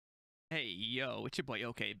Hey, yo, it's your boy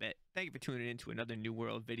OhKayBet. Thank you for tuning in to another New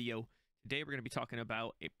World video. Today we're going to be talking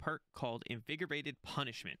about a perk called Invigorated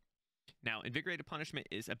Punishment. Now, Invigorated Punishment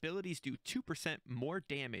is abilities do 2% more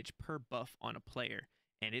damage per buff on a player,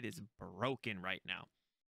 and it is broken right now.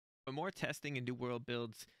 For more testing and New World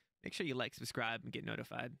builds, make sure you like, subscribe, and get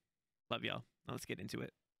notified. Love y'all. Now let's get into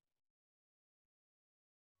it.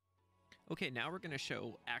 Okay, now we're going to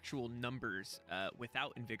show actual numbers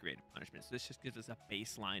without Invigorated Punishment. So this just gives us a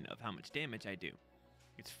baseline of how much damage I do.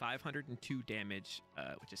 It's 502 damage,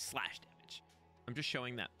 which is slash damage. I'm just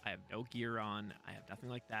showing that I have no gear on. I have nothing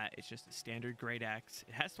like that. It's just a standard great axe.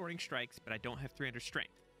 It has thwarting strikes, but I don't have 300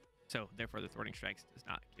 strength. So therefore, the thwarting strikes does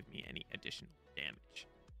not give me any additional damage.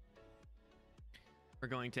 We're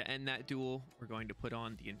going to end that duel. We're going to put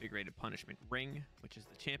on the Invigorated Punishment ring, which is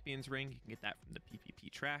the champion's ring. You can get that from the PvP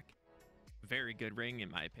track. Very good ring, in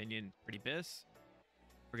my opinion. Pretty biz.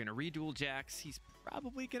 We're going to reduel Jax. He's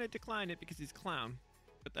probably going to decline it because he's a clown,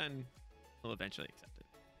 but then he'll eventually accept it.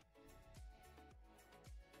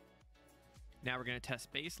 Now we're going to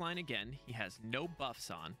test baseline again. He has no buffs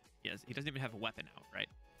on. He doesn't even have a weapon out, right?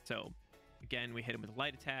 So again, we hit him with a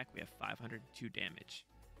light attack. We have 502 damage.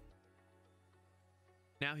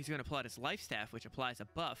 Now he's going to pull out his life staff, which applies a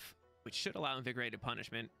buff, which should allow Invigorated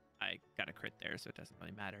Punishment. I got a crit there, so it doesn't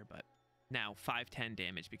really matter, but now 510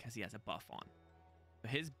 damage because he has a buff on. So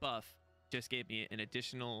his buff just gave me an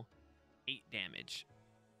additional 8 damage.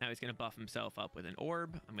 Now he's going to buff himself up with an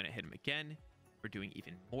orb. I'm going to hit him again. We're doing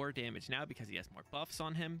even more damage now because he has more buffs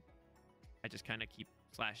on him. I just kind of keep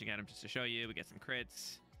slashing at him just to show you. We get some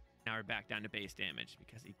crits. Now we're back down to base damage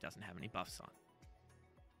because he doesn't have any buffs on.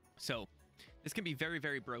 So this can be very,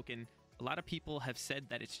 very broken. A lot of people have said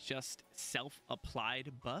that it's just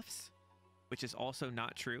self-applied buffs, which is also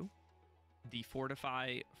not true. The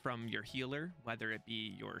fortify from your healer, whether it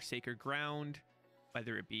be your sacred ground,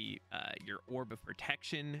 whether it be your orb of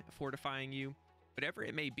protection fortifying you, whatever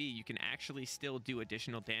it may be, you can actually still do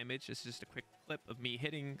additional damage. This is just a quick clip of me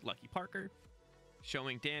hitting Lucky Parker,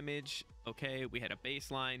 showing damage. Okay, we had a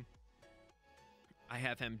baseline. I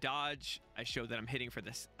have him dodge. I show that I'm hitting for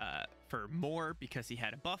this for more because he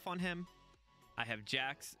had a buff on him. I have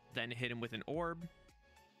Jax then hit him with an orb,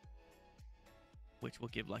 which will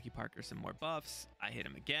give Lucky Parker some more buffs. I hit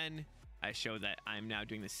him again. I show that I'm now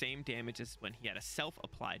doing the same damage as when he had a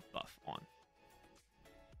self-applied buff on.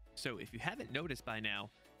 So if you haven't noticed by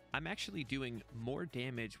now, I'm actually doing more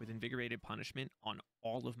damage with Invigorated Punishment on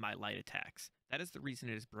all of my light attacks. That is the reason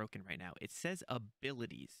it is broken right now. It says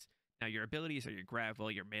abilities. Now your abilities are your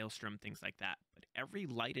Gravel, your Maelstrom, things like that. But every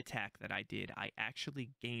light attack that I did, I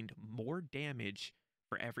actually gained more damage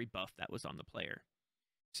for every buff that was on the player.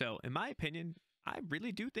 So in my opinion, I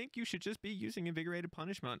really do think you should just be using Invigorated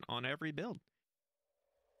Punishment on every build.